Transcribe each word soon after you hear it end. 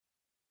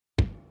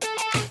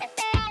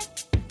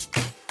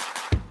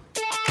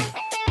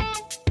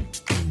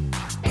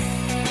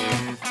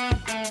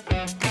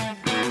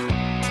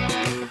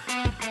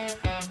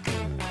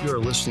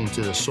listening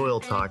to the Soil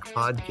Talk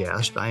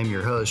podcast. I am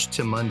your host,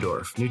 Tim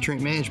Mundorf,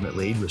 Nutrient Management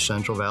Lead with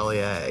Central Valley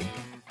Ag.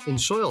 In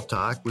Soil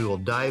Talk, we will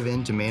dive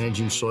into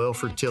managing soil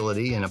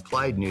fertility and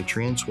applied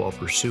nutrients while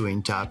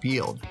pursuing top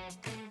yield.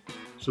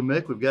 So,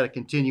 Mick, we've got a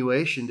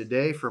continuation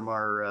today from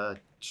our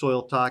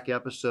Soil Talk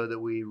episode that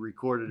we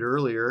recorded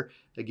earlier.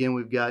 Again,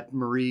 we've got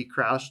Marie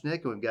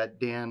Krausnick and we've got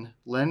Dan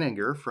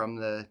Leninger from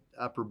the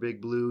Upper Big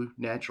Blue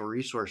Natural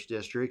Resource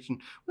Districts. And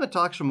we're going to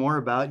talk some more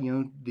about,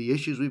 the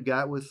issues we've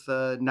got with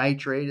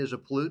nitrate as a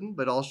pollutant,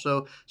 but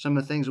also some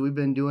of the things that we've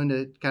been doing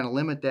to kind of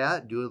limit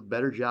that, do a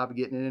better job of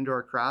getting it into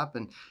our crop,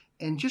 and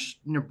just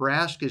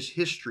Nebraska's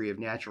history of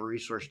natural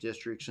resource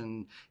districts,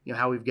 and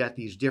how we've got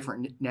these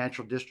different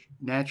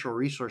natural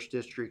resource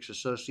districts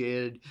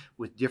associated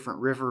with different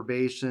river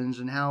basins,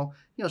 and how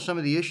some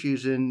of the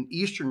issues in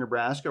eastern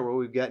Nebraska, where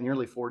we've got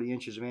nearly 40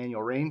 inches of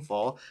annual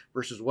rainfall,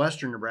 versus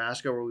western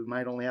Nebraska, where we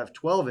might only have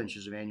 12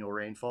 inches of annual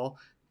rainfall.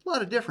 A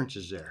lot of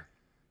differences there.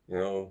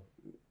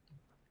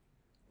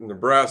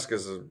 Nebraska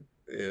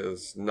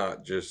is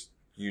not just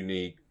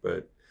unique,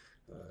 but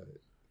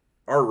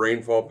our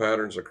rainfall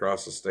patterns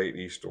across the state,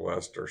 east to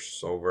west, are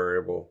so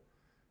variable.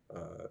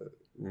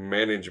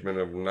 Management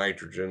of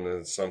nitrogen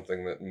is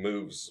something that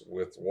moves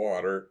with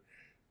water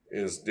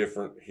is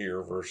different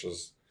here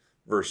versus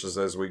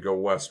as we go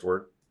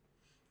westward.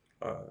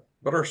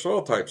 But our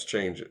soil types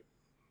change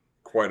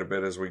quite a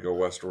bit as we go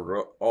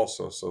westward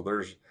also. So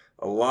there's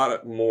a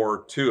lot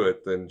more to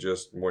it than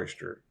just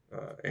moisture,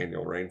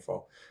 annual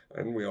rainfall.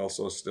 And we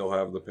also still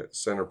have the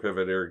center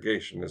pivot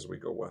irrigation as we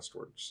go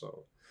westward.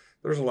 So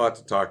there's a lot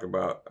to talk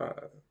about,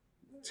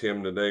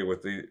 Tim, today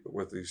with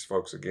these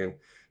folks again,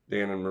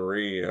 Dan and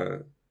Marie.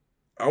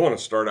 I want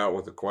to start out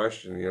with a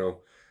question.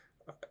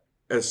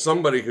 As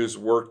somebody who's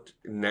worked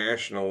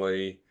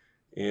nationally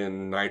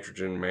in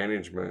nitrogen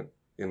management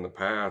in the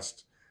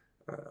past,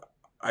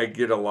 I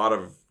get a lot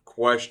of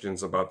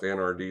questions about the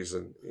NRDs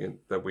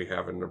that we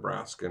have in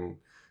Nebraska. And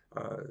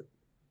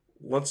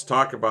let's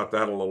talk about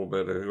that a little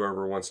bit.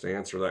 Whoever wants to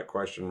answer that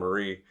question,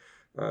 Marie.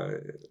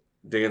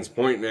 Dan's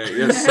pointing at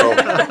you, so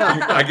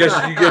I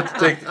guess you get to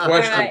take the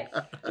question.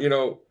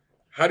 Right.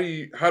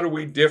 How do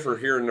we differ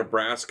here in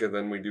Nebraska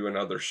than we do in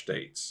other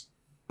states?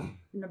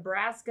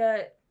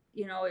 Nebraska,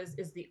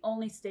 is the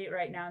only state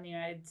right now in the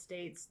United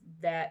States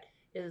that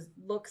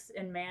looks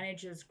and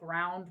manages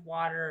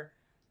groundwater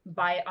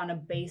on a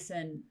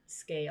basin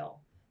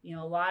scale. A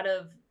lot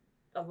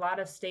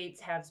of states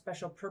have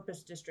special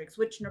purpose districts,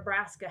 which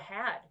Nebraska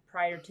had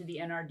prior to the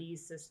NRD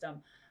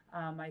system.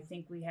 I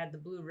think we had the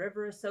Blue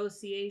River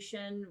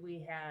Association.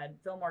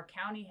 Fillmore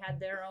County had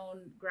their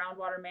own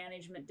groundwater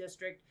management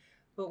district.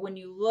 But when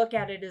you look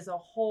at it as a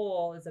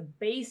whole, as a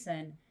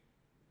basin,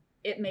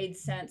 it made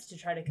sense to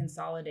try to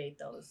consolidate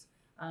those.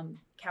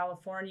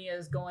 California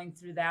is going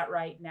through that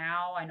right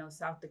now. I know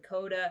South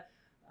Dakota,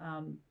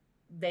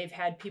 they've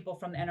had people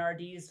from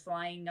NRDs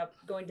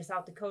going to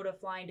South Dakota,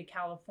 flying to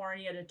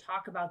California to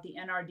talk about the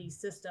NRD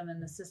system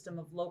and the system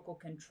of local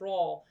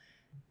control.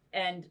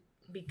 And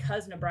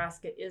because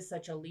Nebraska is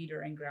such a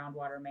leader in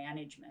groundwater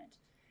management,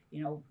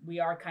 we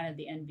are kind of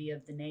the envy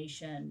of the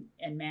nation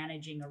in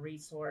managing a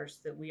resource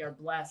that we are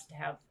blessed to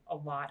have a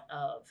lot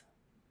of.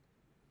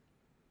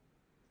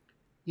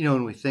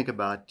 When we think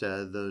about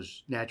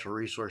those natural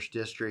resource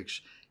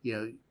districts,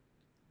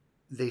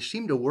 they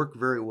seem to work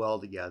very well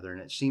together.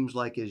 And it seems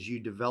like as you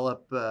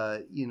develop,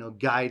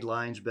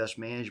 guidelines, best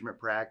management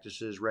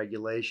practices,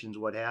 regulations,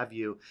 what have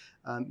you,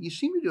 you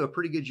seem to do a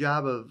pretty good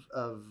job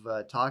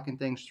of talking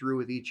things through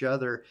with each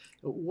other.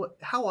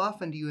 How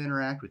often do you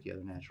interact with the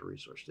other natural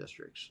resource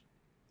districts?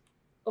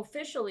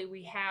 Officially,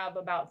 we have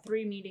about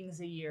 3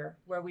 meetings a year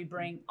where we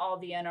bring all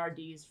the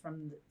NRDs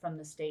from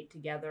the state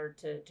together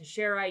to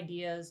share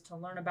ideas, to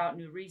learn about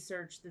new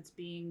research that's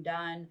being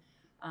done,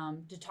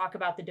 to talk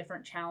about the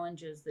different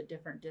challenges that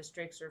different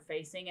districts are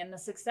facing and the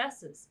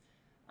successes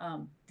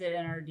that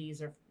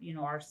NRDs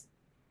are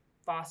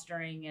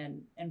fostering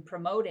and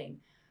promoting.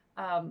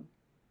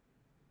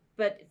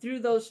 But through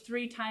those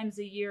 3 times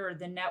a year,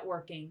 the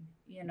networking,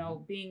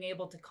 being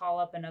able to call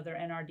up another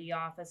NRD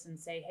office and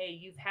say, hey,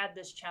 you've had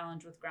this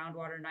challenge with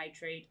groundwater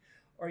nitrate,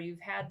 or you've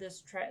had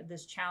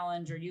this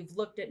challenge, or you've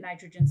looked at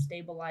nitrogen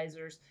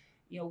stabilizers,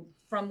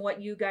 from what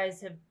you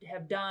guys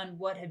have done,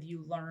 what have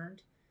you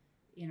learned?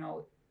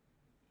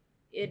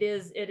 It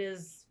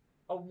is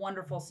a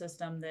wonderful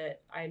system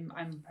that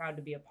I'm proud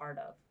to be a part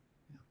of.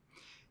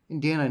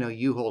 And Dan, I know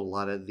you hold a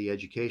lot of the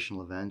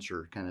educational events,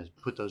 or kind of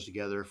put those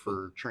together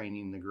for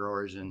training the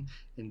growers and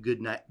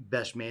good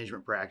best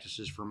management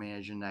practices for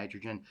managing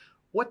nitrogen.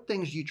 What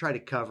things do you try to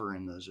cover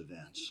in those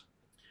events?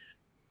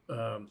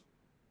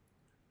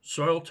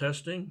 Soil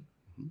testing,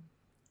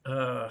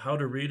 how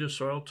to read a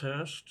soil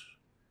test,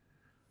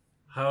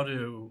 how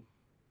to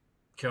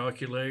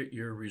calculate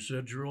your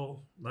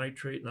residual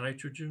nitrate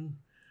nitrogen,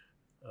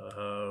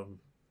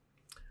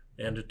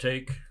 and to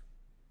take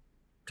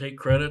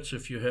credits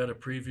if you had a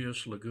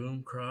previous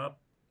legume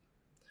crop,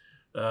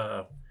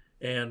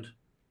 and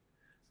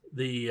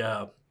the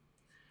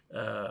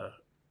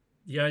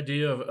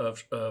idea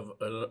of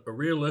a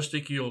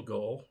realistic yield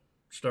goal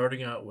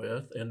starting out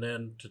with, and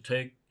then to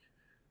take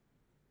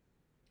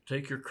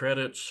your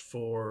credits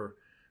for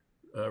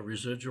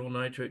residual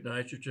nitrate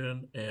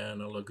nitrogen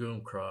and a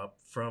legume crop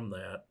from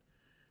that,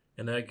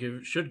 and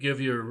that should give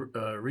you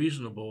a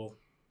reasonable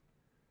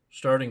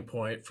starting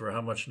point for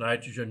how much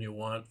nitrogen you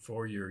want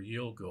for your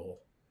yield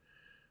goal.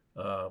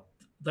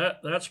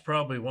 That's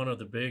probably one of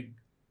the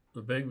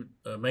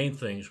main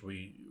things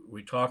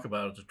we talk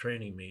about at the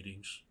training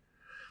meetings.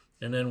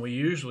 And then we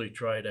usually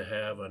try to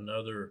have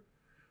another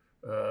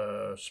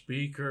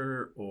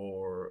speaker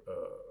or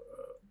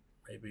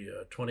maybe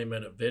a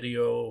 20-minute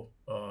video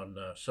on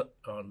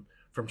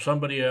from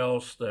somebody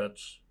else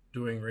that's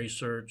doing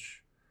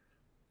research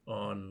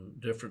on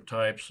different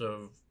types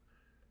of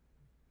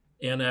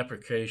N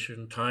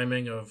application,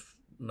 timing of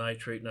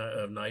nitrogen,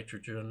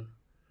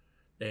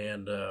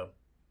 and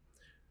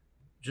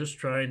just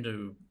trying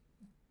to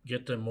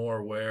get them more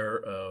aware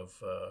of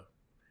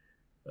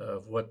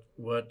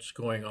what's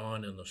going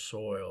on in the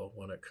soil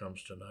when it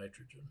comes to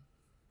nitrogen.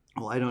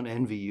 Well, I don't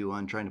envy you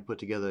on trying to put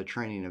together a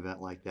training event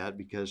like that,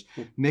 because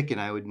Mick and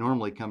I would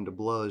normally come to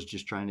blows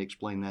just trying to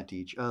explain that to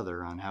each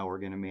other on how we're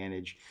going to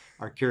manage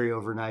our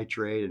carryover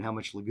nitrate and how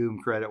much legume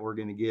credit we're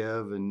going to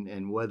give,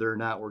 and whether or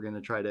not we're going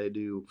to try to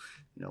do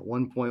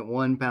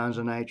 1.1 pounds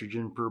of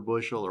nitrogen per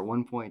bushel or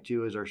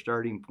 1.2 as our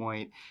starting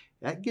point.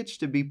 That gets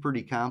to be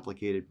pretty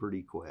complicated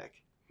pretty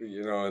quick.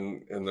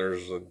 And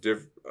there's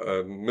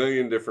a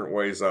million different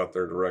ways out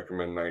there to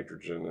recommend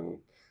nitrogen,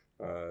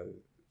 and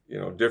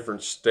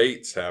different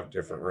states have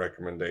different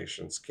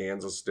recommendations.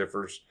 Kansas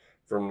differs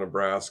from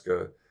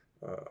Nebraska.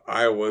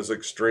 Iowa is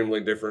extremely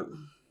different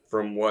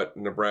from what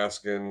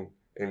Nebraska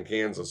and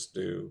Kansas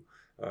do.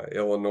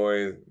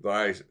 Illinois,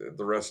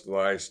 the rest of the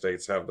I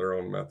states have their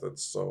own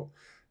methods. So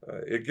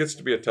it gets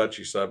to be a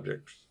touchy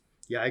subject.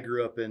 Yeah, I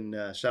grew up in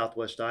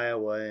southwest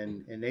Iowa,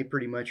 and they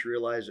pretty much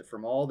realized that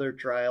from all their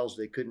trials,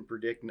 they couldn't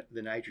predict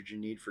the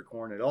nitrogen need for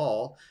corn at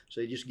all.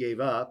 So they just gave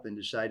up and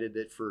decided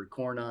that for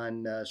corn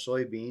on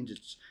soybeans,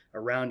 it's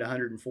around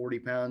 140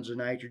 pounds of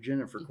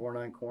nitrogen, and for corn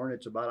on corn,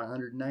 it's about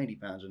 190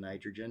 pounds of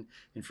nitrogen,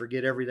 and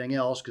forget everything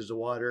else because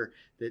the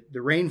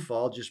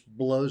rainfall just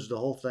blows the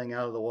whole thing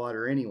out of the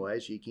water anyway,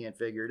 so you can't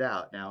figure it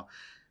out. Now,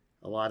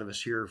 a lot of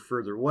us here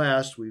further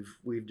west,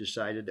 we've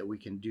decided that we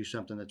can do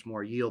something that's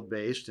more yield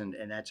based, and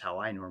that's how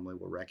I normally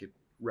will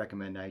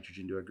recommend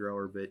nitrogen to a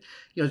grower. But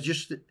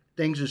just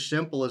things as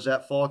simple as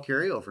that fall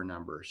carryover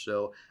number.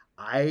 So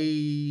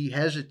I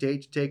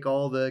hesitate to take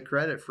all the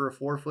credit for a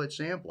 4-foot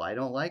sample. I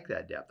don't like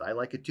that depth. I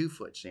like a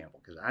 2-foot sample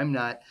because I'm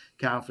not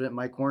confident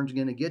my corn's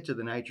going to get to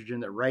the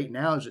nitrogen that right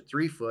now is at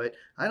 3 foot.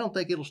 I don't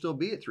think it'll still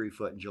be at 3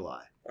 foot in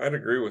July. I'd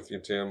agree with you,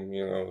 Tim.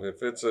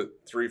 If it's at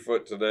 3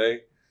 foot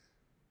today,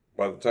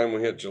 by the time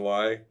we hit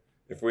July,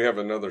 if we have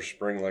another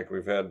spring like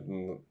we've had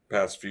in the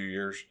past few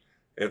years,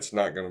 it's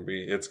going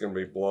to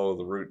be below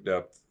the root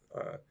depth.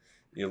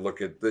 You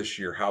look at this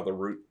year, how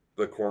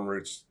the corn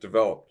roots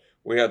developed.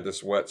 We had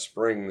this wet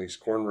spring. These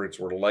corn roots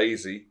were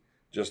lazy,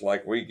 just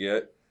like we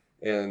get.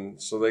 And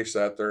so they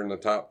sat there in the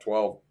top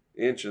 12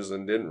 inches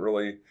and didn't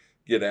really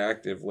get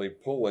actively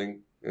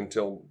pulling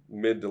until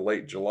mid to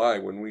late July,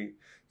 when we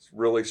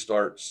really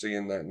start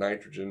seeing that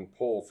nitrogen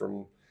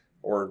pull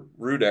or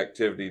root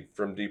activity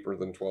from deeper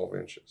than 12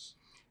 inches.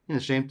 And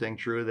the same thing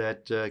true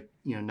that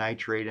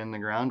nitrate in the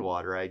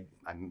groundwater.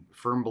 I'm a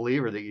firm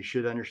believer that you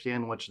should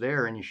understand what's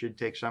there and you should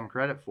take some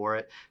credit for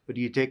it. But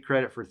do you take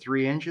credit for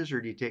 3 inches or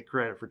do you take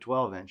credit for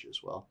 12 inches?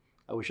 Well,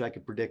 I wish I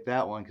could predict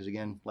that one because,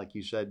 again, like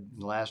you said in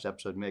the last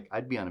episode, Mick,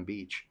 I'd be on a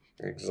beach.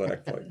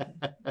 Exactly.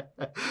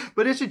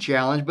 But it's a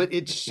challenge, but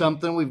it's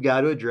something we've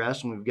got to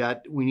address, and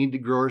we need the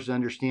growers to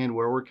understand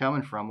where we're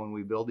coming from when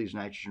we build these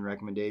nitrogen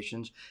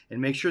recommendations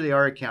and make sure they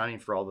are accounting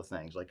for all the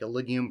things like a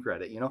legume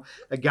credit.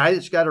 A guy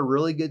that's got a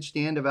really good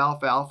stand of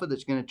alfalfa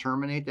that's going to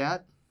terminate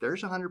that,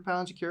 there's 100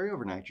 pounds of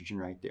carryover nitrogen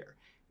right there.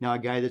 Now, a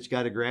guy that's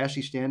got a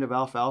grassy stand of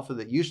alfalfa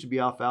that used to be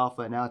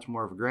alfalfa and now it's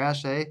more of a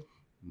grass hay,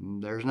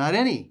 there's not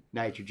any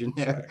nitrogen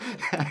there.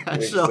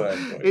 Exactly.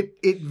 So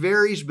it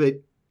varies, but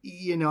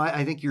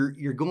I think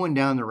you're going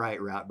down the right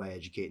route by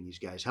educating these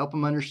guys. Help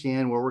them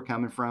understand where we're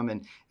coming from,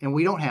 and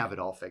we don't have it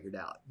all figured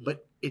out.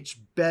 But it's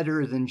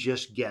better than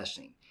just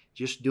guessing.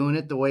 Just doing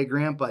it the way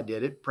Grandpa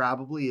did it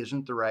probably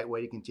isn't the right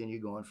way to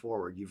continue going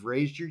forward. You've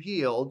raised your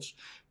yields,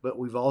 but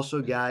we've also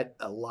got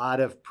a lot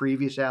of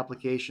previous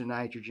application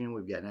nitrogen.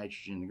 We've got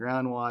nitrogen in the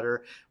groundwater.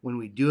 When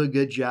we do a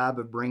good job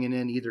of bringing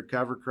in either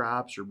cover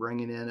crops or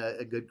bringing in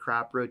a good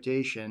crop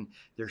rotation,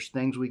 there's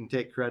things we can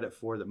take credit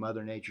for that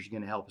Mother Nature's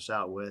going to help us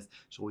out with,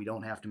 so we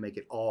don't have to make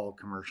it all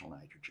commercial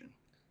nitrogen.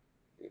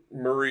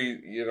 Murray,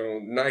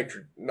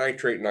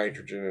 nitrate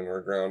nitrogen in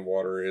our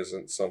groundwater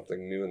isn't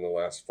something new in the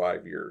last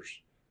 5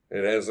 years.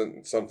 It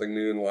hasn't something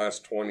new in the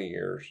last 20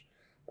 years.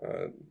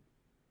 A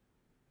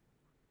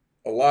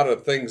lot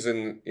of things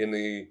in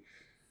the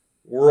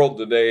world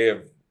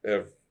today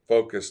have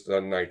focused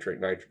on nitrate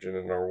nitrogen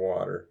in our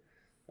water.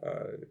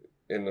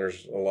 And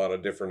there's a lot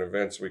of different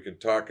events we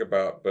could talk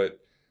about, but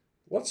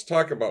let's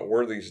talk about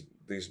where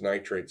these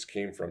nitrates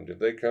came from. Did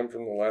they come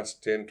from the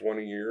last 10,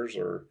 20 years,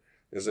 or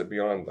is it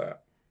beyond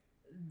that?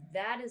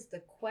 That is the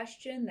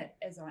question that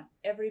is on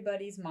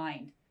everybody's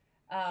mind.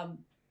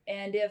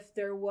 And if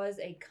there was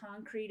a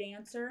concrete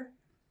answer,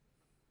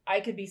 I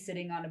could be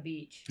sitting on a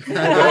beach.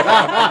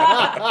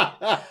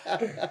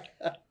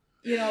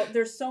 You know,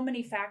 there's so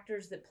many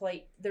factors that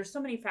play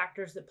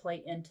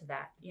into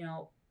that, you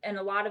know, and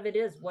a lot of it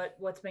is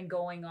what's been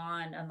going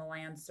on the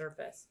land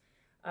surface.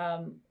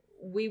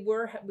 We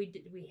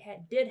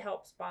did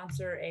help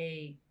sponsor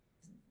a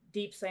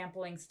deep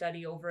sampling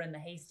study over in the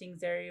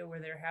Hastings area where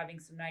they're having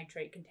some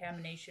nitrate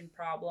contamination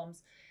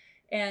problems.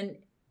 And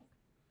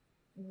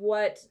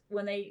when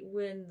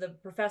the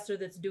professor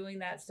that's doing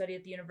that study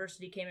at the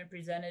university came and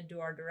presented to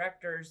our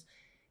directors,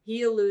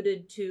 he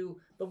alluded to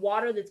the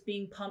water that's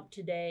being pumped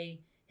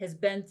today has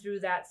been through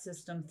that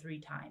system 3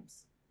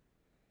 times.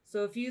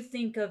 So if you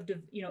think of,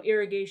 you know,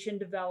 irrigation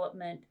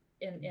development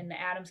in the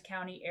Adams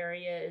County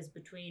area is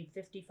between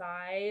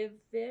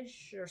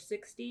 55-ish or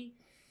 60,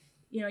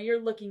 you know,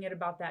 you're looking at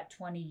about that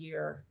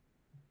 20-year,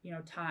 you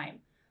know, time.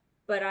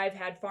 But I've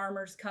had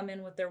farmers come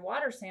in with their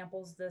water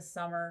samples this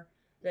summer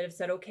that have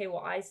said, okay,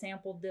 well, I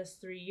sampled this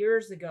 3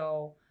 years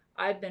ago.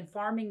 I've been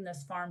farming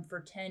this farm for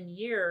 10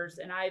 years,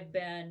 and I've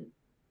been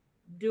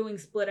doing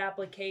split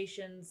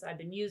applications. I've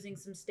been using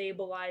some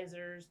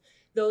stabilizers,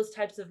 those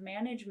types of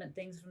management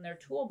things from their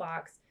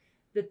toolbox,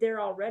 that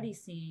they're already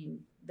seeing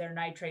their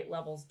nitrate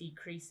levels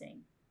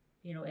decreasing,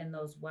 you know, in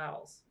those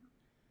wells.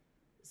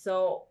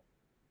 So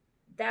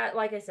that,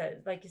 like you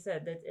said,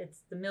 that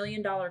it's the $1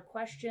 million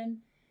question.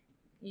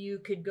 You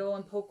could go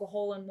and poke a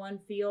hole in one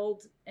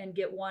field and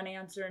get one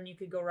answer, and you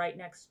could go right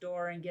next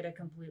door and get a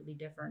completely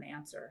different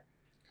answer.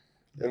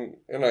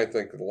 And I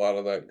think a lot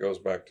of that goes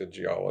back to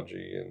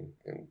geology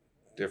and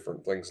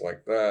different things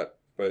like that.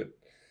 But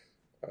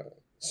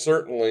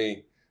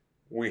certainly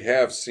we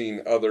have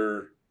seen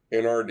other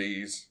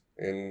NRDs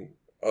and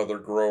other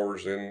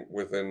growers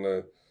within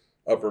the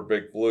upper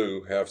Big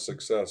Blue have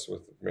success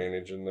with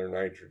managing their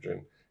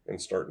nitrogen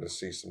and starting to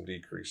see some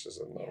decreases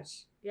in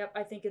those. Yep,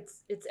 I think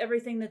it's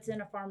everything that's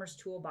in a farmer's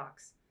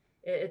toolbox.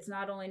 It's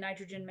not only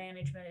nitrogen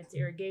management, it's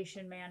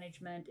irrigation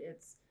management,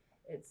 it's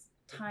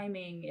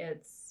timing,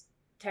 it's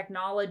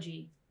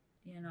technology,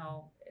 you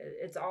know,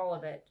 it's all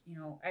of it. You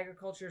know,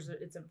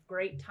 it's a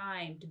great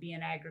time to be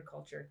in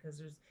agriculture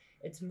because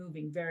it's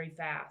moving very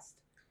fast.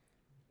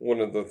 One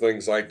of the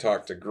things I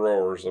talk to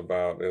growers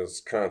about is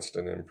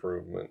constant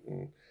improvement,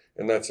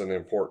 and that's an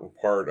important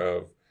part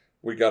of,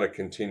 we got to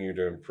continue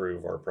to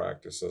improve our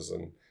practices,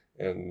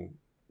 and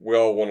we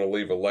all want to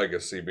leave a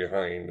legacy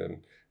behind,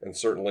 and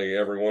certainly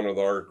every one of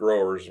our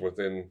growers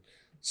within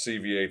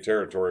CVA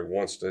territory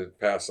wants to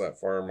pass that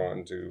farm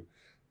on to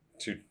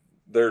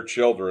their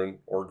children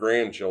or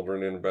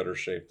grandchildren in better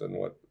shape than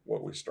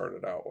what we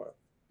started out with.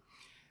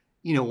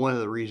 You know, one of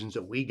the reasons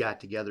that we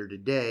got together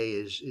today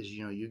is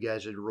you know, you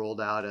guys had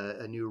rolled out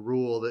a new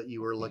rule that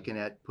you were looking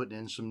at putting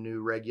in some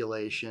new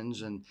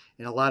regulations, and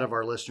a lot of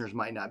our listeners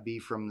might not be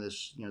from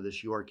this, you know,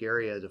 this York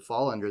area to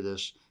fall under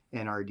this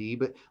NRD,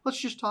 but let's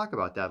just talk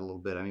about that a little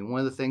bit. I mean,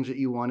 one of the things that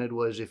you wanted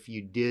was if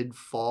you did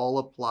fall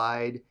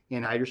applied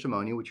anhydrous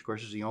ammonia, which of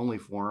course is the only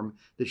form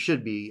that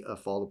should be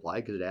fall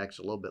applied because it acts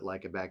a little bit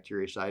like a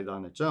bactericide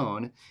on its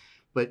own.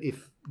 But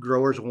if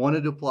growers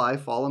wanted to apply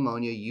fall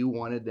ammonia, you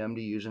wanted them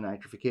to use a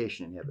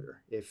nitrification inhibitor.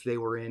 If they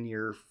were in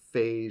your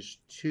phase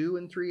 2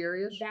 and 3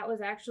 areas? That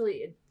was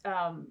actually,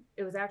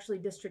 it was actually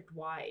district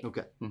wide.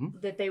 Okay.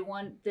 Mm-hmm.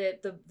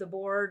 That the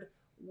board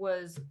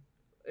was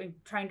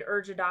trying to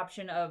urge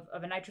adoption of a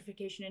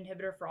nitrification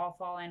inhibitor for all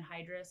fall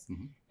anhydrous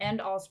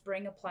and all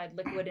spring applied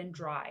liquid and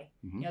dry.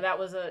 You know, that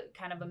was a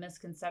kind of a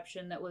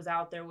misconception that was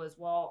out there was,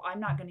 well, I'm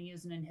not going to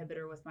use an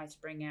inhibitor with my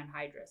spring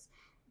anhydrous.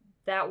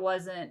 That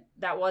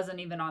wasn't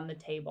even on the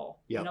table.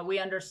 Yep. You know, we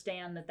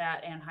understand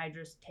that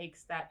anhydrous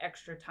takes that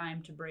extra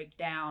time to break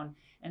down,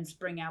 and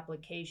spring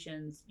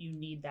applications, you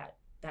need that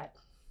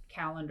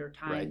calendar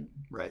time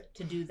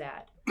to do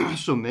that.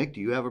 So Mick,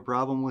 do you have a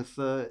problem with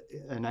a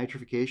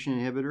nitrification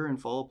inhibitor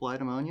and fall applied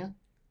ammonia?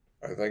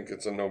 I think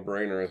it's a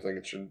no-brainer. I think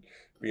it should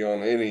be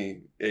on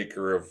any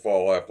acre of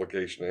fall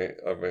application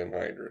of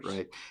anhydrous.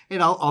 Right.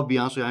 And I'll be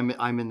honest with you,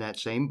 I'm in that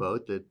same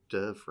boat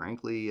that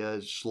frankly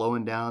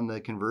slowing down the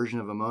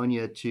conversion of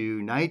ammonia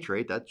to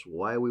nitrate. That's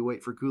why we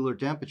wait for cooler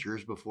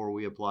temperatures before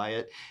we apply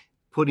it.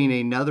 Putting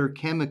another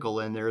chemical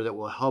in there that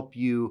will help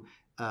you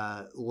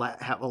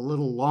have a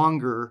little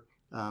longer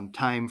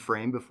time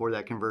frame before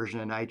that conversion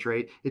to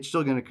nitrate. It's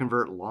still going to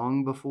convert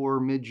long before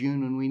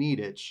mid-June when we need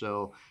it.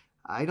 So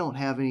I don't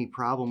have any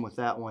problem with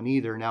that one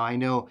either. Now, I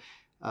know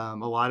a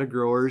lot of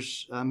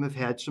growers have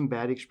had some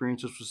bad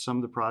experiences with some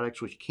of the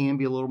products, which can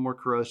be a little more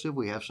corrosive.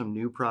 We have some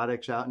new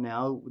products out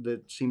now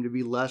that seem to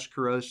be less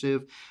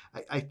corrosive.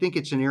 I think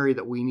it's an area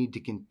that we need to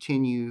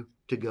continue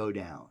to go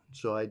down.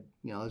 So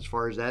as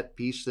far as that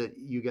piece that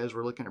you guys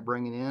were looking at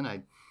bringing in,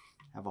 I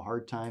have a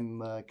hard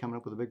time coming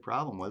up with a big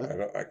problem with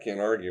it. I can't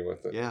argue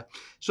with it. Yeah.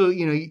 So,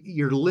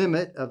 your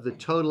limit of the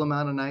total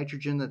amount of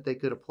nitrogen that they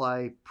could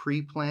apply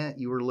pre-plant,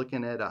 you were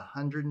looking at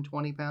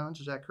 120 pounds.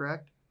 Is that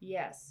correct?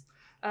 Yes.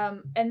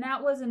 And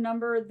that was a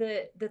number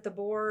that the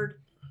board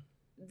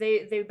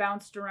they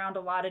bounced around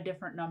a lot of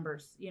different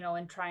numbers,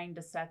 in trying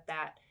to set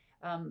that.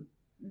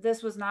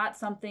 This was not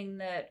something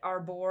that our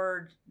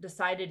board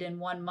decided in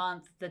 1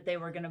 month that they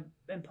were going to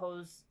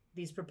impose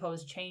these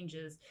proposed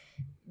changes.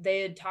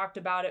 They had talked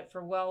about it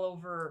for well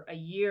over a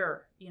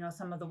year,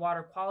 some of the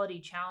water quality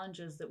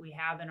challenges that we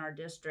have in our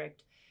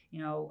district.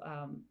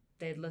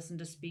 They had listened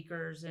to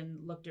speakers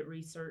and looked at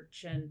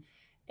research,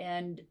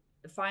 and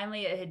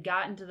finally it had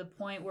gotten to the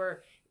point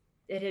where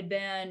it had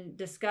been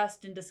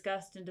discussed and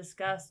discussed and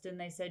discussed, and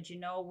they said,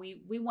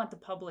 we want the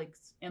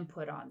public's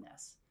input on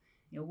this.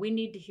 We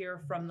need to hear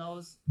from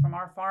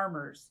our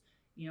farmers.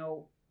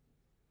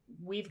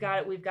 We've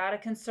got a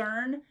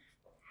concern.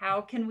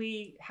 How can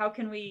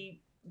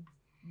we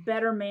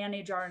better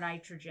manage our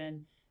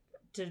nitrogen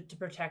to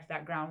protect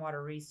that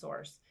groundwater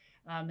resource?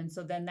 And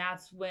so then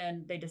that's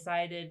when they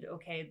decided,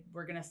 okay,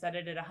 we're going to set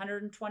it at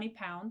 120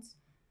 pounds.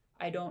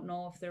 I don't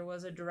know if there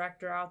was a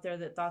director out there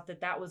that thought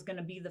that was going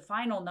to be the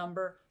final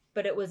number,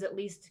 but it was at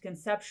least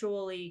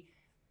conceptually,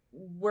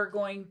 we're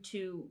going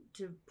to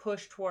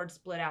push towards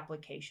split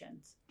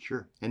applications.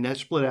 Sure. And that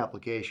split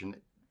application,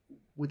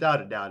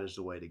 without a doubt, is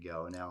the way to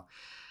go. Now,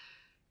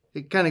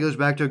 it kind of goes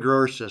back to a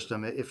grower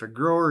system. If a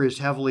grower is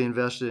heavily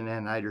invested in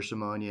anhydrous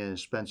ammonia and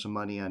spent some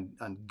money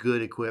on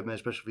good equipment,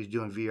 especially if he's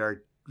doing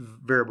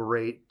variable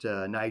rate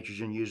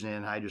nitrogen using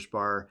an anhydrous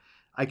bar,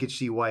 I could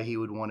see why he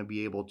would want to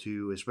be able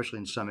to, especially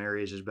in some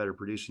areas, his better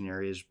producing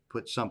areas,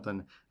 put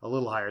something a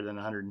little higher than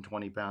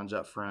 120 pounds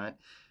up front.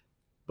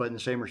 But in the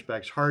same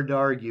respect, it's hard to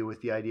argue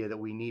with the idea that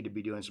we need to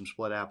be doing some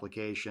split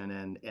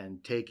application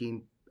and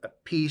taking a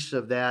piece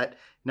of that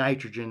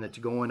nitrogen that's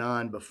going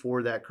on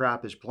before that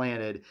crop is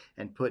planted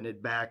and putting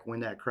it back when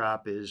that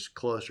crop is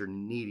closer to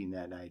needing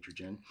that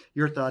nitrogen.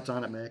 Your thoughts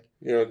on it,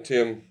 Mick?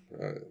 Tim,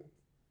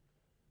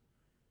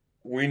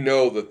 we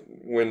know that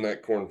when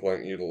that corn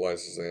plant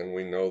utilizes N,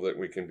 we know that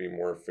we can be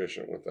more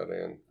efficient with that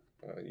N.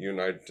 You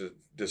and I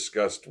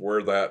discussed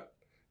where that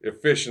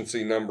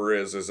efficiency number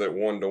is. Is it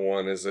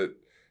 1-to-1? Is it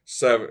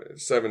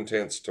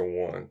 7/10 to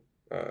 1?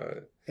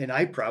 And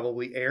I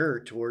probably err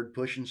toward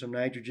pushing some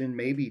nitrogen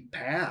maybe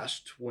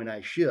past when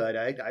I should.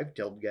 I've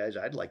told guys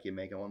I'd like you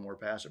making one more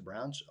pass at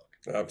brown silk.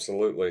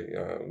 Absolutely.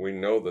 We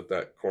know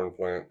that corn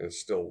plant is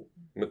still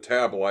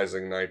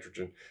metabolizing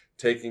nitrogen,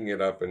 taking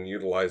it up and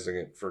utilizing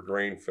it for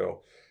grain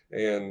fill.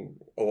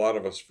 And a lot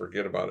of us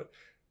forget about it.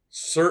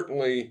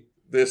 Certainly,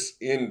 this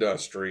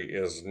industry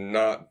is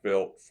not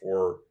built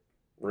for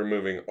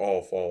removing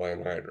all fall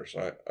anhydrous,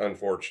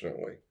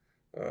 unfortunately.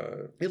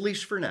 At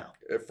least for now.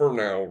 For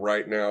now,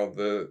 right now,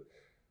 the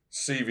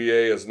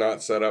CVA is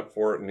not set up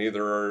for it.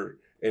 Neither are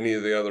any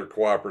of the other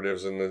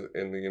cooperatives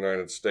in the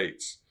United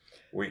States.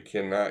 We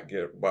cannot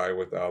get by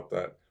without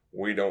that.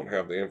 We don't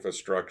have the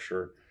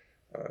infrastructure.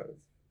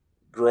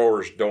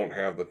 Growers don't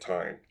have the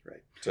time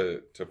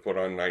to put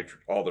on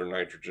all their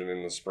nitrogen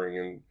in the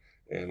spring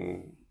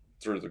and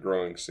through the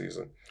growing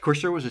season. Of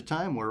course, there was a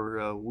time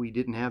where we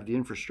didn't have the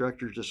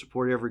infrastructure to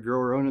support every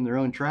grower owning their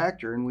own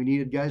tractor, and we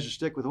needed guys to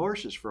stick with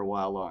horses for a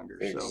while longer.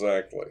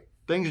 Exactly. So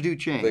things do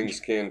change. Things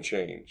can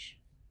change.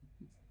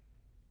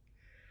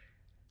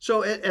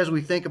 So as we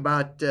think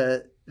about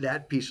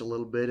that piece a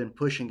little bit and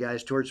pushing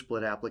guys towards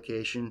split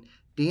application,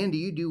 Dan, do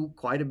you do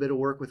quite a bit of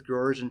work with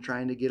growers and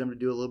trying to get them to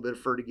do a little bit of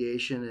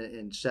fertigation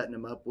and setting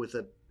them up with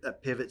a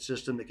pivot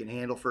system that can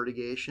handle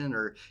fertigation,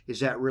 or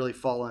does that really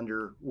fall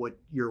under what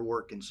your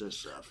work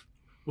consists of?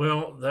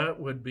 Well,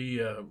 that would be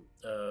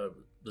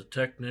the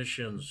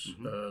technicians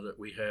that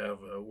we have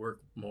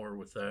work more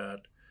with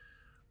that.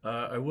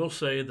 I will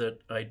say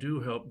that I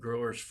do help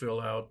growers fill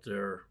out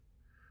their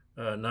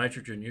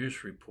nitrogen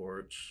use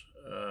reports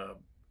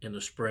in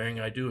the spring.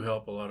 I do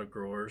help a lot of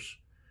growers.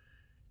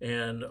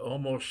 And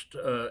almost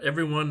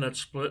everyone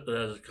that's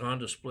has gone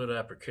to split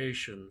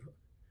application,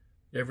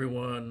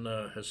 everyone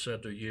has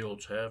said their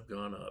yields have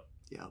gone up.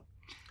 Yeah.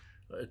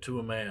 To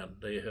a man,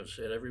 they have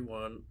said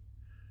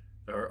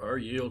our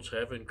yields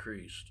have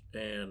increased,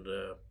 and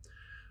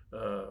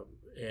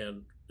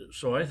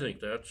so I think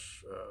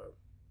that's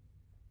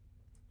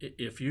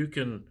if you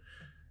can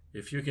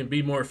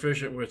be more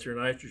efficient with your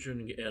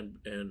nitrogen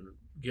and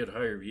get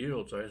higher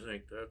yields, I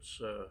think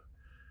that's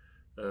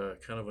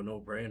kind of a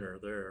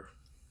no-brainer there.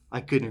 I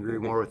couldn't agree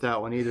more with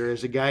that one either.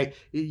 As a guy,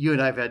 you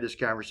and I have had this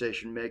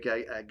conversation, Mick.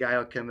 A guy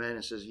will come in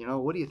and says,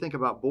 what do you think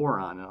about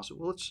boron? And I'll say,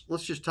 well,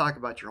 let's just talk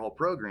about your whole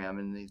program.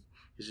 And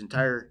his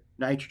entire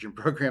nitrogen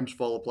program's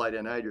full applied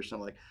anhydrous.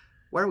 I'm like,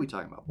 why are we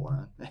talking about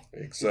boron?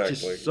 Exactly.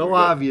 It's just so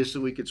obvious that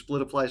we could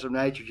split apply some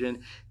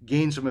nitrogen,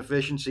 gain some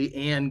efficiency,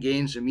 and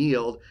gain some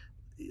yield.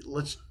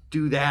 Let's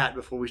do that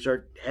before we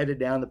start headed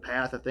down the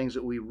path of things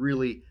that we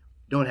really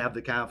don't have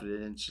the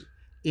confidence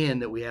in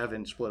that we have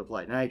in split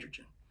applied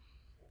nitrogen.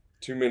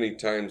 Too many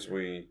times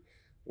we're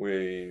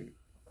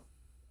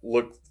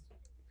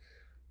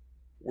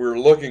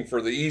looking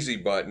for the easy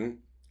button,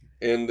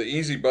 and the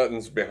easy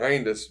button's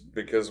behind us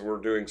because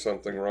we're doing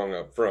something wrong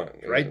up front.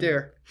 Right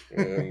there.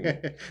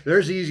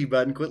 There's the easy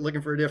button. Quit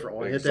looking for a different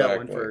one. Exactly. Hit that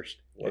one first.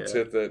 Let's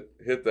hit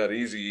that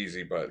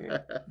easy button.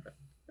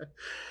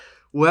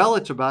 Well,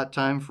 it's about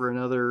time for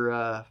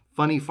another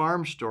funny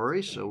farm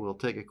stories, so we'll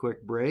take a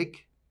quick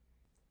break.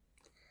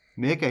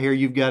 Mick, I hear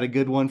you've got a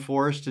good one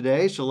for us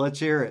today, so let's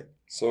hear it.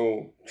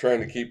 So trying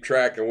to keep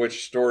track of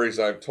which stories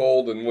I've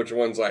told and which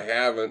ones I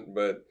haven't,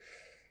 but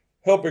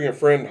helping a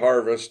friend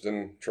harvest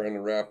and trying to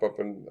wrap up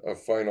in a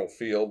final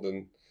field.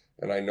 And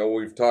I know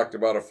we've talked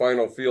about a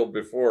final field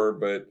before,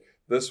 but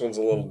this one's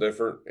a little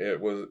different.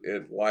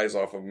 It lies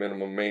off of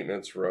minimum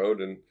maintenance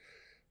road, and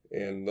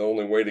the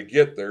only way to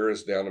get there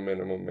is down a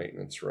minimum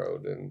maintenance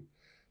road. And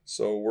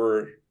so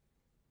we're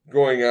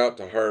going out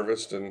to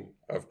harvest, and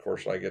of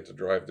course I get to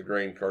drive the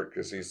grain cart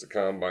because he's the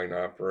combine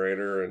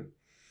operator. And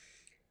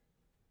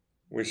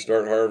we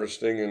start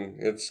harvesting, and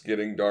it's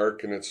getting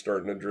dark, and it's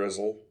starting to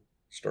drizzle,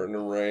 starting to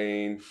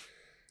rain,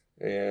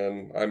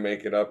 and I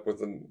make it up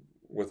with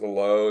a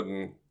load,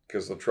 and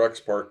because the truck's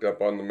parked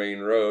up on the main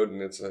road,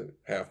 and it's a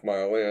half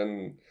mile in,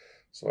 and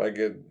so I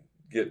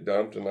get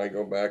dumped, and I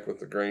go back with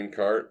the grain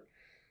cart.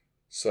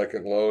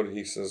 Second load,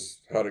 he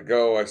says, "How'd it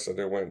go?" I said,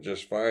 "It went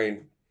just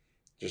fine.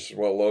 Just as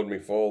well load me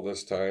full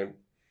this time."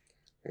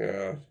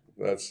 Yeah,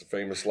 that's the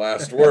famous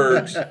last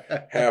words.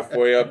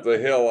 Halfway up the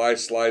hill, I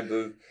slide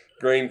the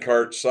grain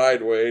cart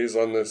sideways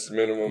on this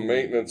minimum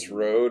maintenance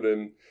road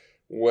and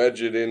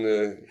wedge it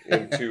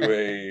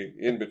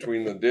in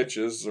between the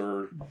ditches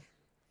or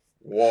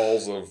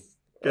walls of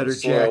got her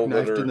soil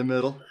jackknifed in the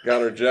middle.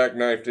 Got her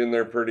jackknifed in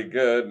there pretty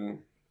good.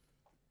 And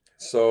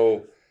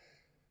so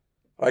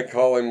I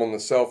call him on the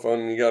cell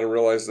phone, and you got to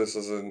realize this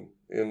is in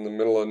the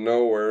middle of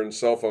nowhere, and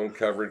cell phone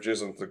coverage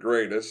isn't the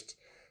greatest.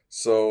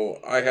 So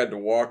I had to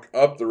walk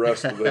up the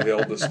rest of the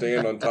hill to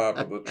stand on top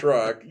of the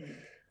truck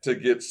to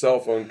get cell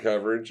phone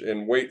coverage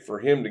and wait for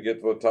him to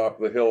get to the top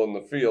of the hill in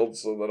the field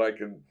so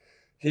that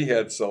he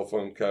had cell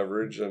phone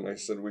coverage. And I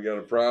said, "We got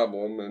a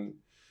problem." And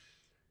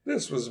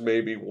this was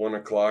maybe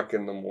 1:00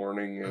 in the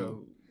morning.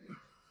 And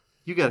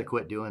you got to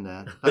quit doing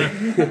that.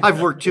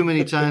 I've worked too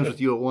many times with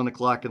you at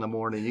 1:00 in the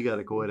morning. You got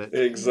to quit it.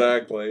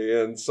 Exactly.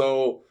 And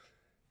so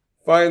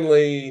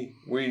finally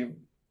we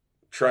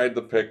tried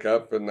the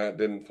pickup, and that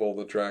didn't pull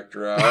the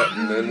tractor out.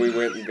 And then we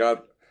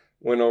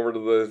went over to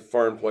the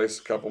farm place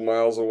a couple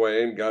miles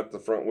away and got the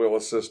front wheel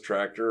assist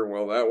tractor.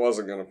 Well, that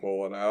wasn't going to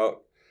pull it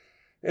out.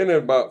 And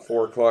at about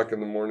 4:00 in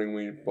the morning,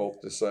 we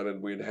both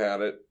decided we'd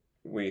had it.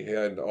 We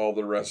had all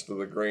the rest of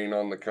the grain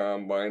on the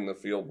combine. The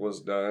field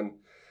was done.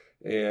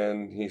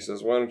 And he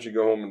says, "Why don't you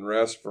go home and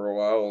rest for a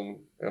while,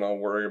 and I'll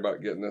worry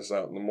about getting this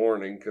out in the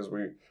morning," because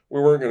we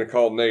weren't going to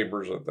call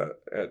neighbors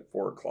at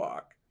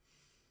 4:00.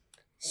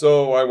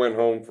 So I went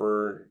home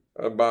for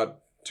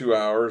about 2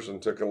 hours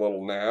and took a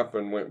little nap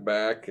and went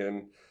back.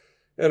 And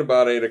at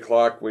about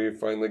 8:00, we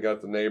finally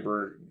got the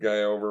neighbor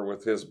guy over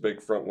with his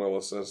big front wheel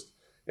assist.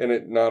 And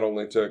it not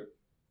only took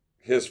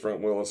his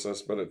front wheel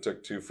assist, but it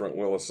took 2 front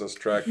wheel assist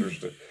tractors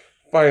to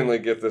finally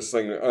get this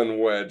thing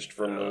unwedged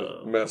from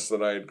the mess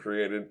that I had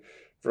created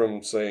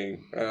from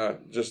saying,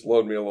 "Just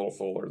load me a little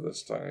fuller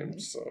this time."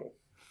 So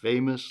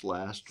famous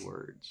last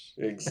words.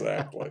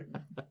 Exactly.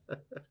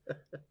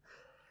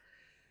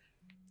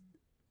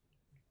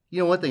 You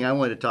know, one thing I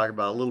wanted to talk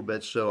about a little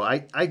bit. So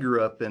I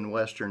grew up in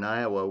Western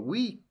Iowa.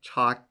 We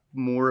talk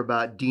more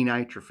about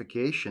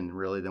denitrification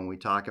really than we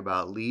talk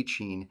about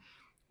leaching.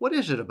 What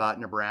is it about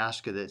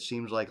Nebraska that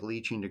seems like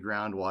leaching to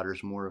groundwater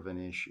is more of an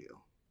issue?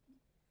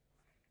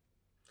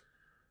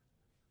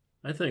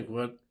 I think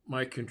what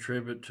might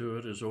contribute to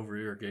it is over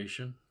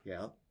irrigation.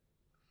 Yeah.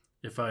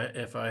 If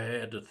I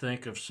had to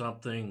think of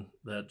something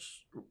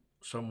that's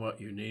somewhat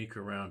unique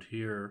around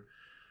here,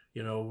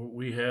 you know,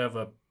 we're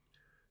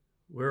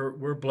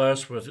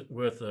blessed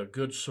with a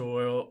good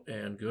soil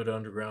and good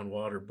underground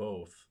water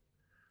both.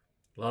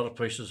 A lot of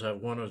places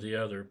have one or the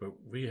other,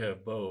 but we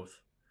have both.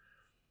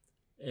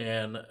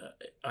 And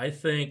I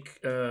think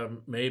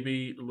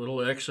maybe a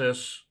little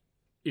excess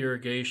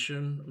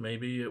irrigation,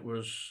 maybe it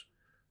was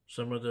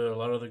a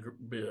lot of the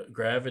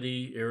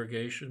gravity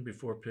irrigation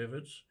before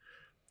pivots.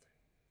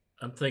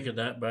 I'm thinking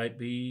that might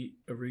be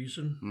a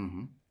reason.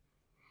 Mm-hmm.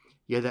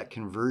 Yeah, that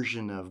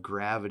conversion of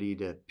gravity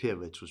to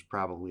pivots was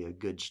probably a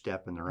good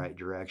step in the right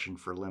direction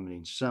for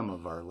limiting some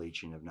of our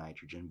leaching of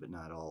nitrogen, but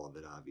not all of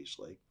it,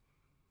 obviously.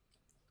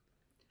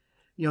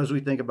 You know, as we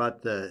think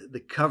about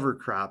the cover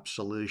crop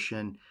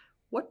solution,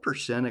 what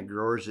percent of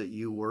growers that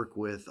you work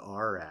with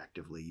are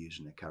actively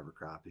using a cover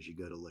crop as you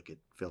go to look at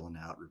filling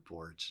out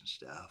reports and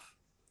stuff?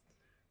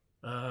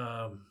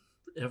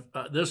 If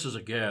this is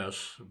a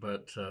guess,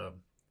 but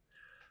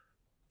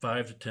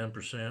 5 to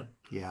 10%.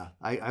 Yeah,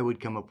 I would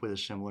come up with a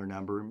similar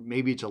number.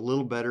 Maybe it's a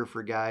little better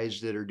for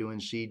guys that are doing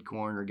seed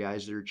corn or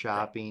guys that are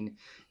chopping.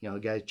 You know,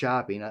 guys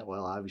chopping,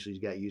 well, obviously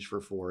he's got use for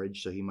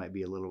forage, so he might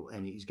be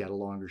and he's got a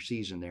longer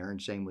season there,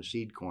 and same with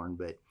seed corn.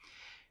 But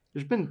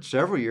there's been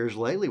several years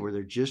lately where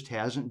there just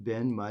hasn't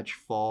been much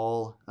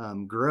fall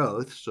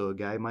growth, so a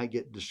guy might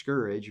get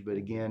discouraged. But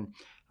again,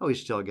 I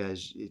always tell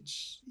guys,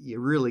 you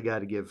really got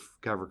to give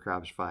cover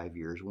crops 5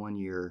 years. 1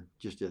 year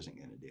just isn't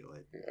going to do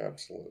it.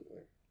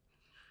 Absolutely.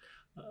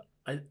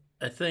 I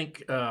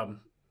think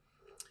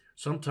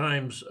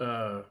sometimes,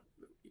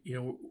 you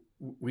know,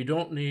 we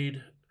don't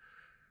need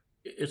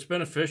it's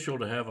beneficial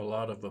to have a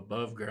lot of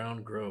above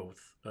ground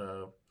growth,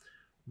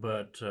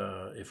 but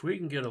if we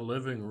can get a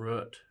living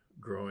root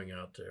growing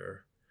out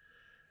there,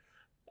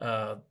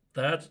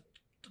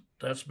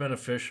 that's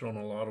beneficial in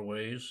a lot of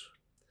ways.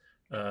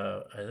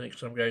 I think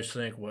some guys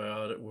think,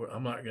 well,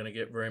 I'm not going to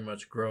get very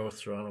much growth,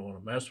 so I don't want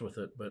to mess with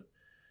it. But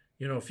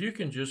if you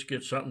can just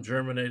get something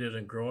germinated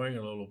and growing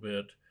a little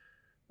bit,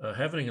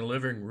 having a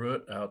living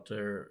root out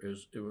there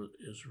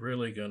is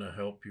really going to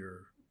help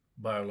your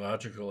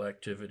biological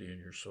activity in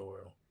your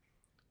soil.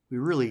 We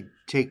really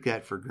take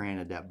that for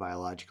granted, that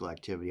biological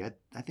activity.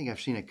 I think I've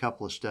seen a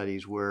couple of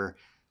studies where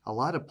a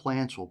lot of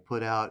plants will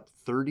put out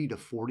 30 to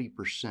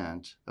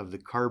 40% of the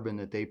carbon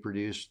that they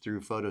produce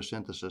through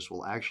photosynthesis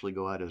will actually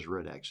go out as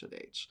root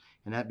exudates.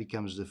 And that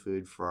becomes the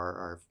food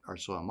for our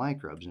soil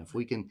microbes. And if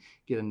we can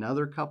get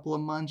another couple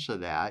of months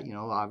of that,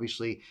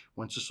 obviously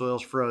once the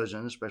soil's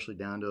frozen, especially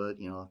down to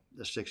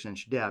a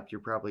 6-inch depth,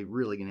 you're probably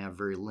really going to have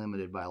very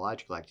limited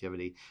biological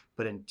activity.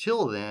 But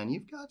until then,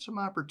 you've got some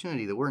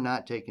opportunity that we're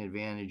not taking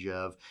advantage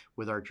of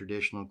with our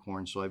traditional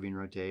corn soybean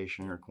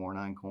rotation or corn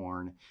on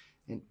corn.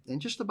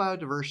 And just the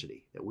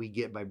biodiversity that we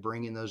get by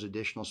bringing those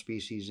additional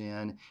species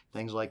in,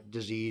 things like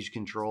disease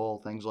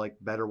control, things like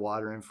better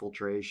water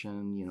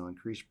infiltration,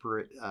 increased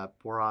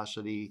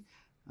porosity.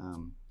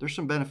 There's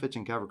some benefits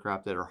in cover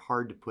crop that are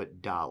hard to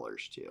put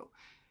dollars to.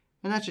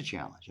 And that's a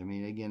challenge. I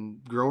mean, again,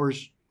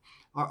 growers,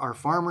 our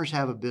farmers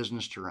have a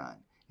business to run.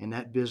 And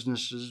that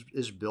business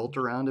is built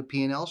around a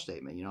P&L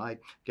statement. I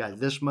got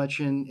this much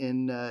in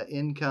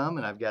income,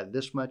 and I've got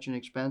this much in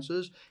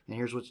expenses, and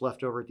here's what's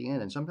left over at the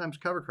end. And sometimes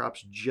cover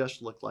crops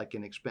just look like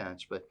an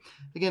expense. But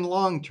again,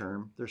 long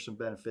term, there's some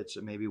benefits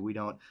that maybe we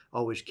don't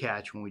always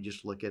catch when we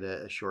just look at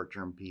a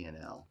short-term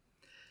P&L.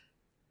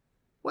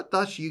 What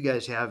thoughts do you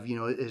guys have,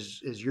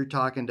 as you're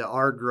talking to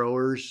our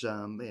growers,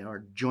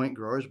 our joint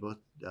growers, both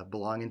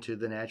belonging to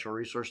the Natural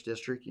Resource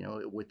District,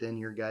 within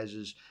your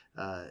guys'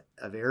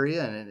 of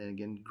area, and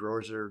again,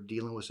 growers that are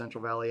dealing with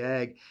Central Valley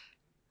Ag,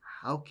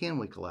 how can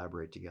we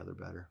collaborate together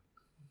better?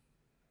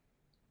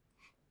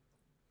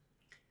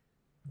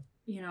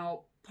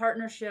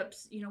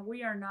 Partnerships,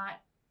 we are not,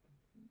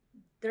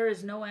 there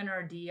is no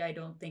NRD, I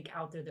don't think,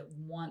 out there that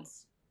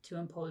wants to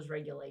impose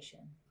regulation.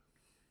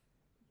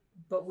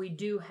 But we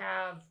do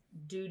have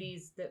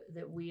duties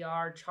that we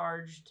are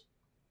charged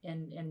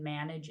in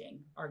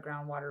managing our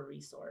groundwater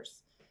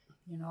resource.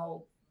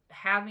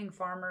 Having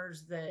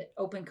farmers that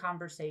open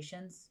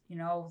conversations,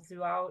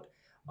 throughout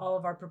all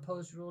of our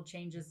proposed rule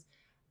changes,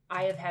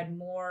 I have had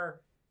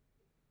more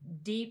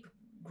deep,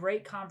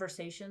 great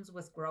conversations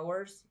with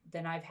growers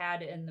than I've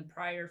had in the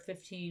prior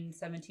 15,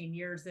 17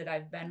 years that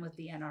I've been with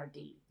the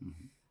NRD.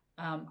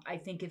 Mm-hmm. I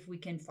think if we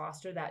can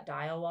foster that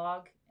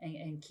dialogue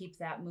and keep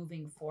that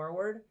moving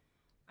forward,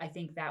 I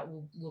think that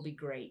will be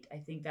great. I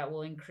think that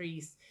will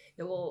increase,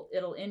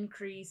 it'll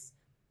increase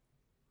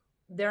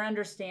their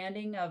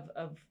understanding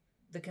of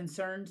the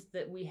concerns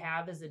that we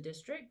have as a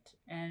district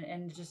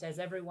and just as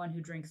everyone who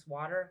drinks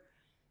water,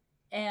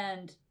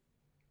 and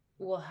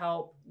will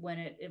help when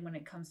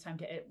it comes time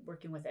to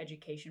working with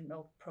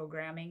educational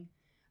programming,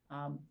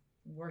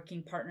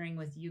 partnering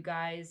with you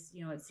guys.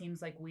 It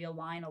seems like we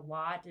align a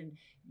lot, and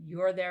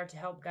you're there to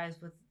help guys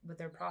with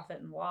their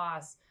profit and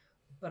loss.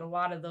 But a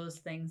lot of those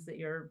things that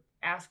you're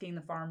asking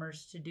the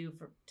farmers to do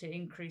to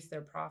increase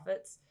their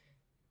profits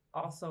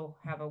also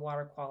have a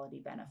water quality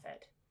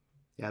benefit.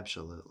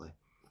 Absolutely.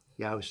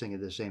 Yeah, I was thinking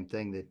the same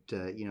thing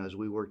that, as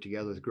we work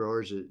together with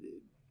growers,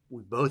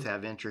 we both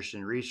have interest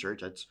in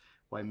research. That's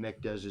why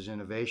Mick does his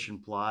innovation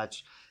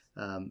plots.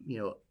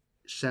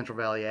 Central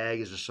Valley Ag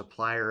is a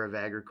supplier of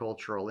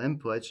agricultural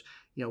inputs.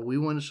 We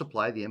want to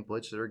supply the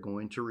inputs that are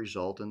going to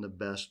result in the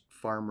best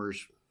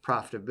farmers'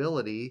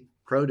 profitability,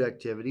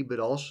 productivity, but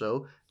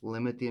also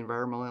limit the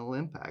environmental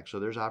impact. So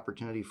there's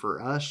opportunity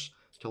for us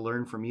to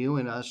learn from you,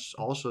 and us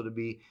also to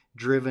be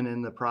driven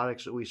in the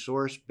products that we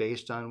source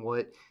based on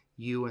what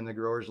you and the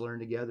growers learn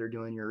together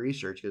doing your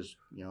research. Because,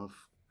 if a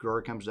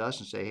grower comes to us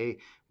and say, hey,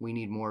 we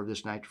need more of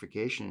this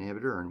nitrification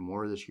inhibitor and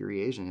more of this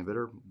urease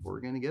inhibitor, we're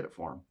going to get it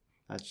for them.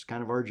 That's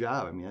kind of our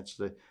job. I mean, that's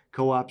the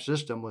co-op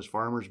system, was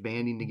farmers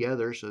banding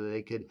together so that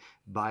they could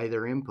buy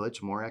their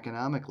inputs more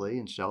economically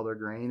and sell their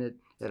grain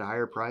at a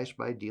higher price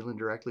by dealing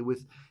directly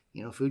with,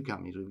 food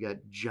companies. We've got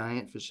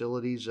giant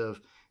facilities of,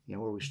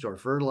 where we store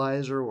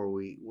fertilizer, where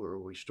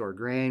we store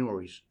grain, where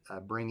we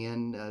bring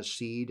in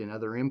seed and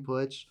other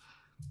inputs.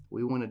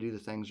 We want to do the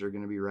things that are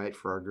going to be right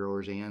for our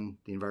growers and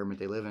the environment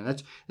they live in.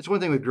 That's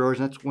one thing with growers,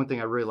 and that's one thing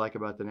I really like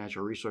about the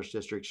Natural Resource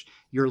Districts.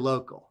 You're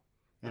local.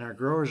 And our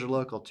growers are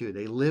local too.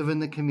 They live in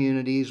the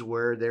communities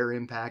where they're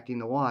impacting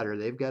the water.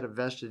 They've got a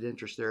vested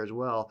interest there as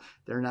well.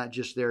 They're not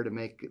just there to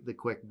make the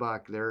quick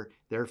buck.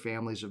 Their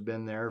families have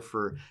been there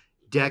for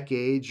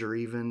decades or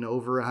even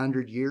over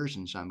 100 years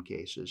in some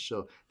cases.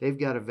 So they've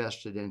got a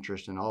vested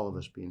interest in all of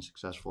us being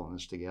successful in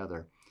this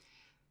together.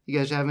 You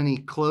guys have any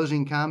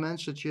closing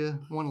comments that you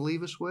want to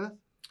leave us with?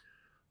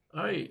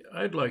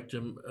 I'd like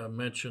to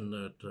mention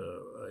that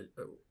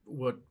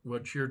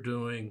what you're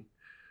doing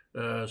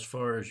As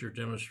far as your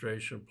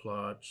demonstration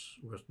plots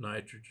with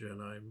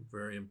nitrogen, I'm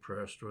very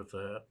impressed with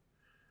that.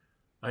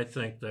 I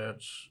think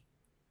that's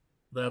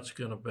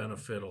going to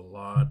benefit a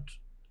lot,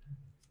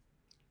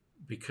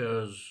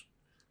 because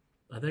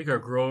I think our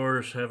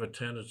growers have a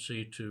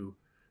tendency to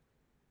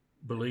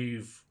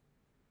believe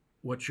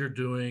what you're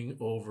doing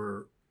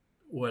over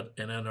what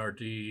an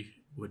NRD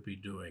would be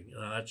doing.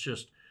 That's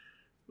just,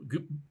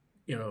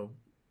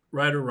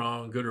 right or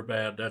wrong, good or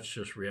bad, that's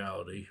just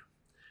reality.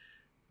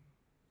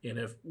 And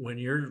when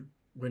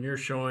you're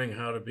showing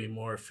how to be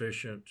more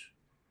efficient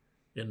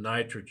in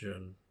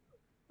nitrogen,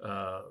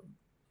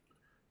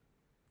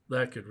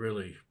 that could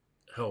really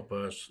help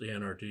us, the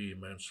NRD,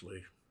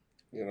 immensely.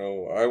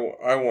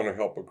 I want to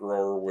help a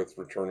grower with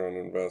return on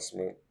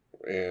investment,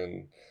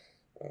 and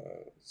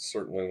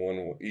certainly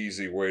one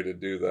easy way to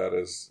do that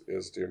is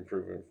to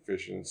improve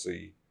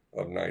efficiency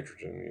of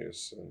nitrogen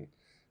use,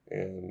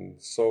 and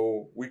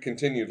so we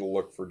continue to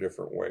look for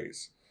different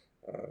ways.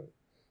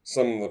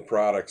 Some of the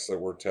products that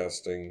we're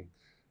testing,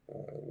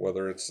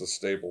 whether it's the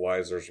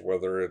stabilizers,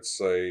 whether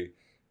it's a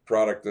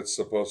product that's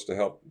supposed to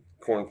help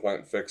corn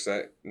plant fix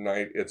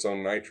its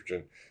own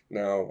nitrogen.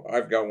 Now,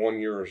 I've got 1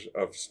 year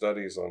of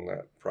studies on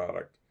that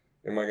product.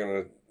 Am I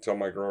going to tell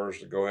my growers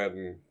to go ahead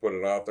and put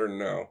it out there?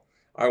 No.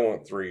 I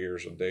want 3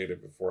 years of data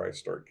before I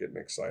start getting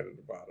excited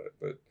about it.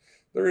 But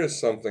there is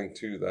something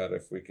to that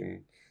if we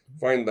can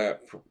find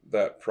that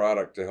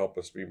product to help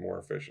us be more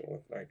efficient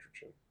with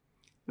nitrogen.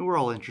 And we're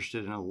all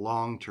interested in a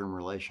long-term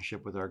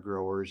relationship with our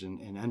growers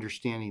and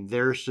understanding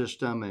their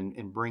system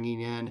and bringing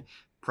in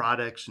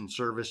products and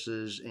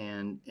services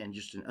and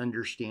just an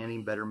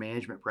understanding better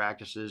management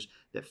practices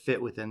that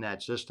fit within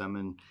that system.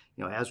 And,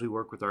 as we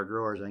work with our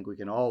growers, I think we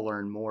can all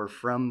learn more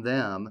from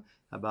them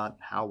about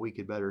how we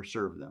could better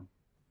serve them.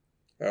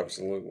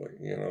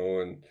 Absolutely.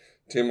 And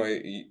Tim,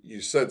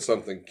 you said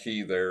something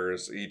key there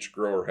is each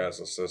grower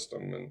has a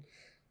system, and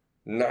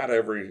not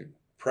every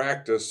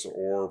practice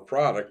or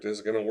product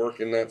is going to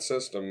work in that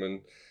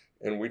system.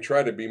 And we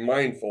try to be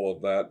mindful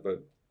of that,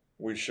 but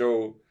we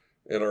show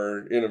at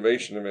our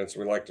innovation events,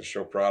 we like to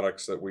show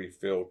products that we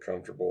feel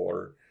comfortable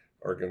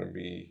are going to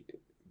be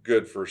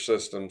good for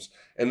systems.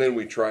 And then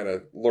we try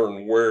to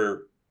learn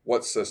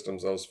what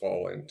systems those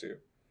fall into.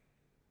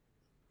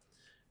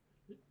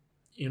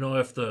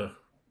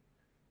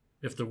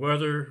 If the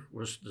weather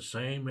was the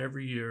same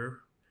every year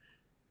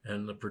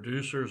and the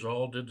producers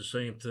all did the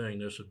same thing,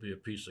 this would be a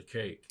piece of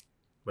cake.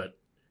 But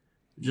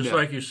just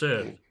like you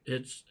said,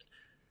 it's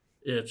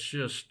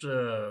just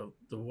the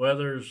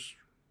weather's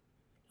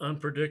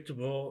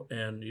unpredictable,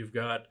 and you've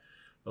got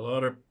a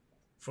lot of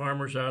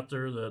farmers out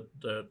there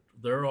that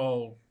they're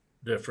all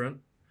different,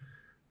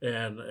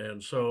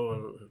 and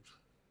so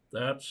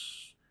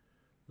that's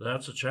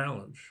a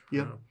challenge.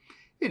 Yeah.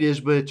 It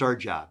is, but it's our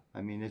job.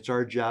 I mean, it's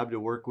our job to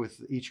work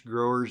with each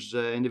grower's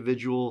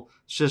individual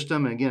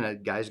system. And again, a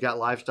guy's got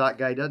livestock,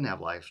 guy doesn't have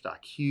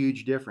livestock.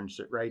 Huge difference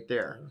right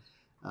there.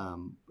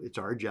 It's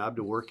our job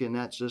to work in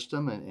that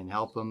system and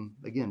help them,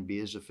 again, be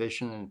as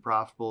efficient and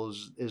profitable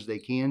as they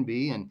can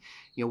be. And,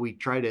 we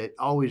try to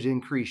always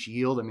increase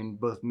yield. I mean,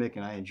 both Mick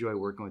and I enjoy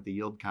working with the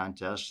yield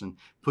contests and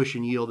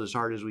pushing yield as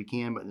hard as we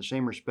can. But in the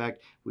same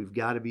respect, we've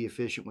got to be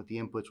efficient with the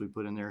inputs we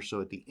put in there.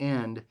 So at the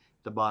end,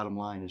 the bottom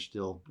line is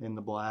still in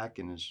the black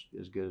and as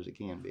good as it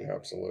can be.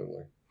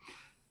 Absolutely.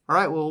 All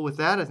right. Well, with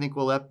that, I think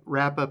we'll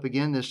wrap up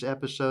again this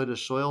episode of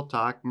Soil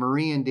Talk.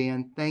 Marie and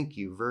Dan, thank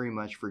you very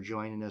much for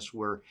joining us.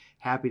 We're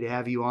happy to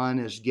have you on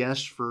as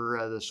guests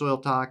for the Soil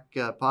Talk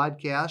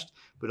podcast,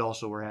 but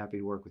also we're happy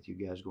to work with you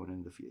guys going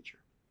into the future.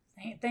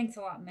 Thanks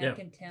a lot,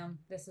 Mick and Tim.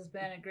 This has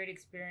been a great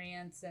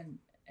experience, and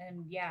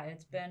yeah,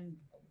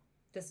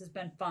 this has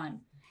been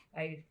fun.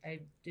 I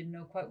didn't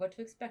know quite what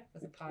to expect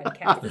with a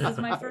podcast. This is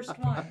my first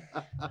one.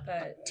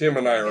 But Tim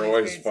and I are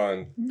always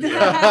fun.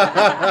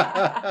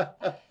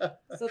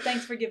 So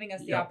thanks for giving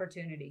us the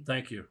opportunity.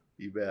 Thank you.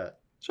 You bet.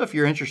 So if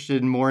you're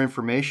interested in more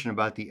information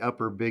about the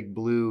Upper Big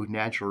Blue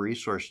Natural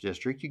Resource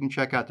District, you can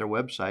check out their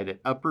website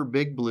at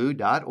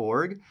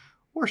upperbigblue.org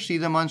or see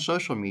them on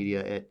social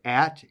media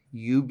at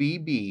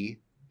UBBNRD.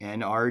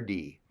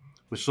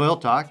 With Soil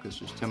Talk,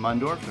 this is Tim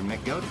Mundorf and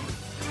Mick Yoder.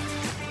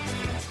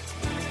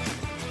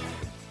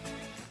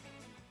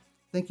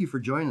 Thank you for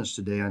joining us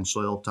today on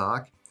Soil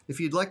Talk. If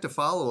you'd like to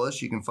follow us,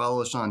 you can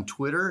follow us on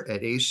Twitter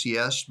at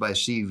ACS by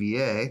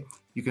CVA.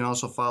 You can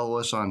also follow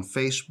us on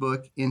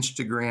Facebook,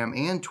 Instagram,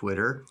 and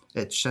Twitter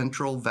at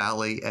Central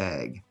Valley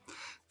Ag.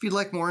 If you'd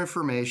like more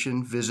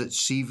information, visit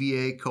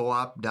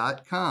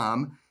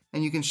cvacoop.com,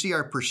 and you can see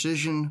our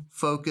Precision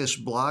Focus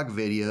blog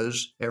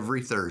videos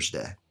every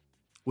Thursday.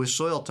 With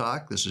Soil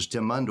Talk, this is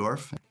Tim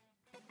Mundorf.